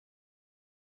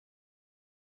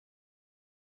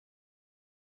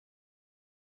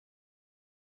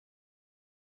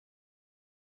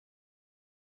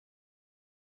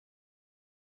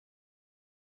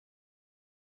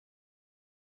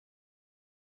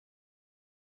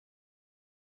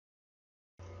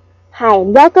Hi,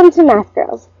 and welcome to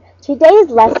Mathgirls. Today's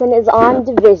lesson is on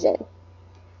division.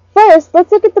 First,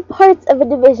 let's look at the parts of a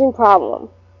division problem.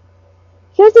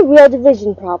 Here's a real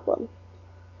division problem.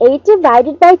 8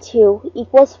 divided by 2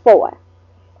 equals 4.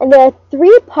 And there are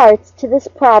 3 parts to this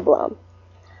problem.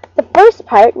 The first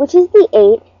part, which is the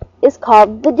 8, is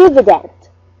called the dividend.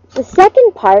 The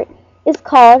second part is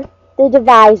called the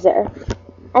divisor.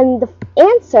 And the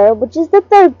answer, which is the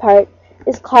third part,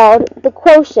 is called the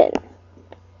quotient.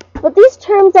 But these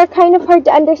terms are kind of hard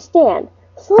to understand,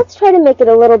 so let's try to make it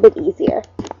a little bit easier.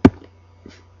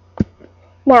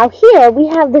 Now here we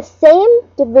have the same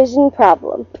division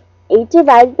problem. 8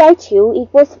 divided by 2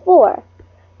 equals 4.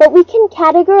 But we can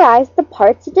categorize the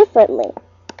parts differently.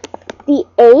 The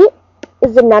 8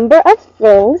 is the number of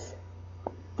things,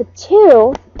 the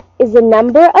 2 is the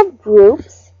number of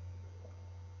groups,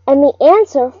 and the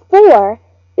answer 4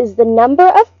 is the number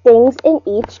of things in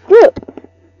each group.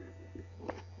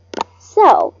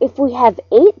 So, if we have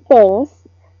 8 things,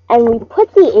 and we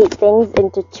put the 8 things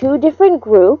into 2 different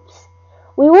groups,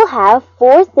 we will have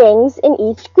 4 things in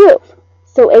each group.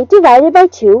 So 8 divided by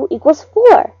 2 equals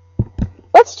 4.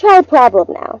 Let's try a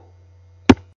problem now.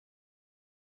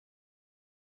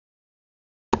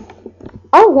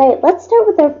 Alright, let's start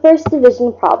with our first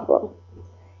division problem.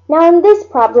 Now in this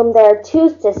problem there are 2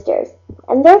 sisters,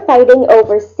 and they're fighting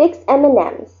over 6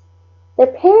 M&Ms. Their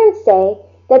parents say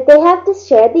that they have to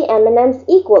share the M&Ms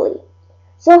equally.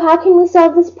 So how can we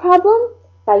solve this problem?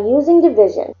 By using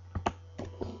division.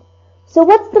 So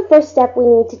what's the first step we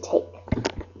need to take?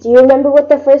 Do you remember what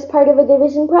the first part of a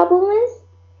division problem is?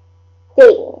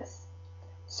 Things.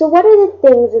 So what are the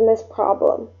things in this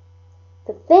problem?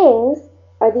 The things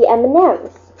are the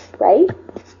M&Ms, right?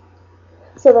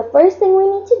 So the first thing we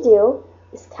need to do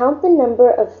is count the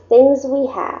number of things we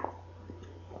have.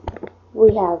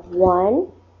 We have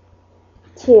 1,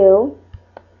 2,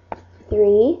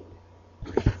 3,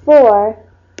 4,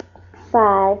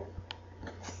 5,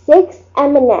 6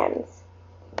 M&Ms.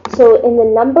 So in the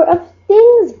number of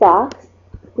things box,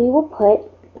 we will put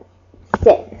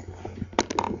 6.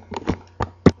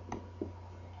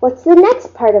 What's the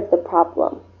next part of the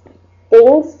problem?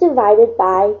 Things divided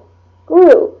by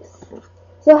groups.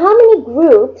 So how many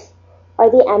groups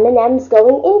are the M&Ms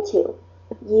going into?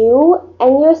 You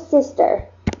and your sister.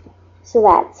 So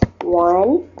that's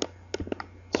 1,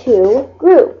 2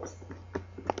 groups.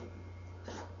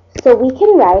 So we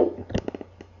can write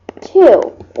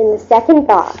 2 in the second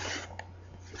box.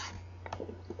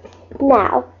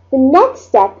 Now, the next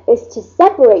step is to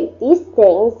separate these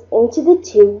things into the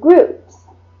 2 groups.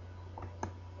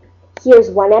 Here's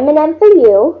 1 M&M for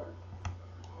you,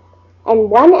 and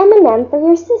 1 M&M for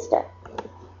your sister.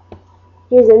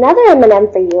 Here's another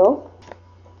M&M for you,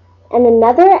 and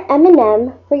another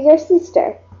M&M for your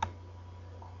sister.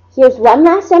 Here's 1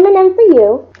 last M&M for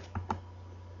you,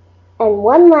 and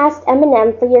 1 last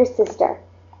M&M for your sister.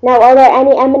 Now, are there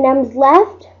any M&Ms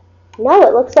left? No,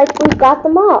 it looks like we've got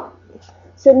them all.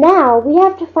 So now we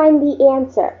have to find the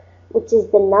answer, which is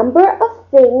the number of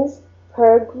things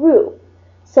per group.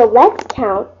 So let's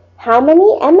count how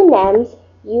many M&Ms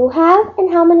you have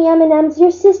and how many M&Ms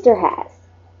your sister has.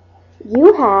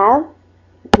 You have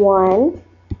 1,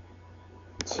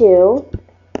 2,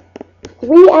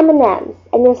 3 M&Ms,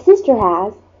 and your sister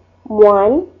has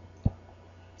 1,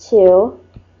 2,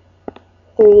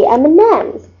 3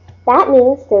 M&Ms. That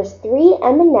means there's 3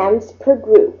 M&Ms per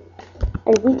group,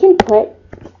 and we can put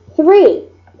 3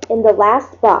 in the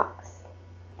last box.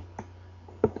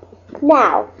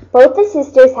 Now, both the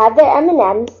sisters have their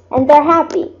M&Ms and they're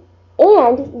happy,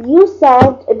 and you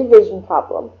solved a division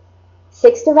problem.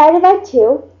 6 divided by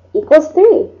 2 equals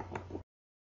 3.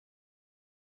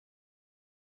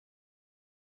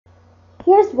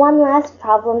 Here's one last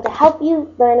problem to help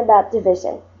you learn about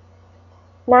division.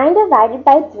 9 divided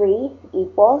by 3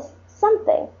 equals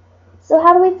something. So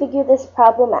how do we figure this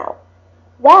problem out?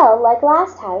 Well, like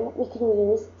last time, we can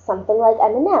use something like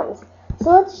M&Ms.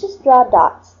 So let's just draw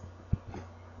dots.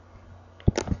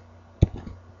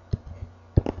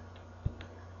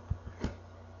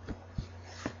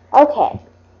 Okay,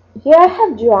 here I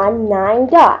have drawn 9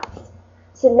 dots.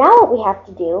 So now what we have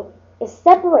to do is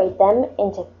separate them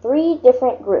into 3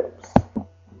 different groups.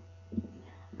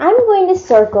 I'm going to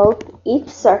circle each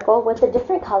circle with a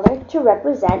different color to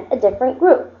represent a different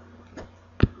group.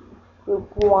 Group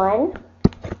 1,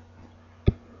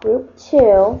 Group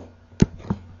 2,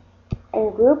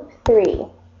 and Group 3.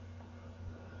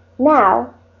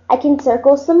 Now, I can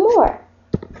circle some more.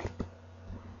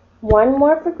 1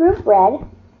 more for Group Red,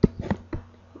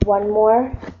 1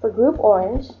 more for Group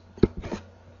Orange,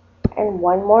 and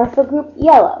 1 more for Group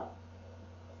Yellow.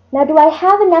 Now, do I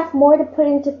have enough more to put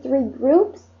into 3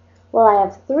 groups? Well, I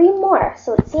have 3 more,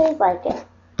 so it seems like it.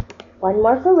 1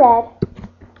 more for red,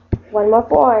 1 more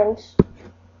for orange,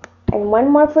 and 1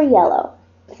 more for yellow.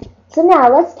 So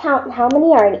now let's count how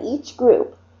many are in each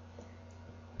group.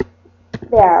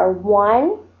 There are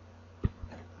 1,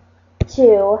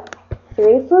 2,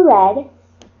 3 for red,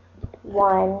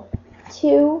 1,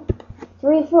 2,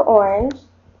 3 for orange,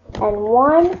 and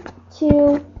 1,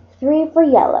 2, 3 for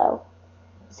yellow.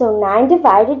 So 9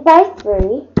 divided by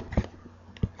 3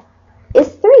 is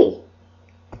 3.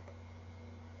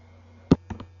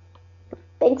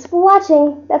 Thanks for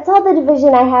watching. That's all the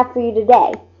division I have for you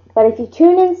today. But if you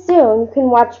tune in soon, you can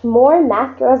watch more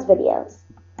Math Girls videos.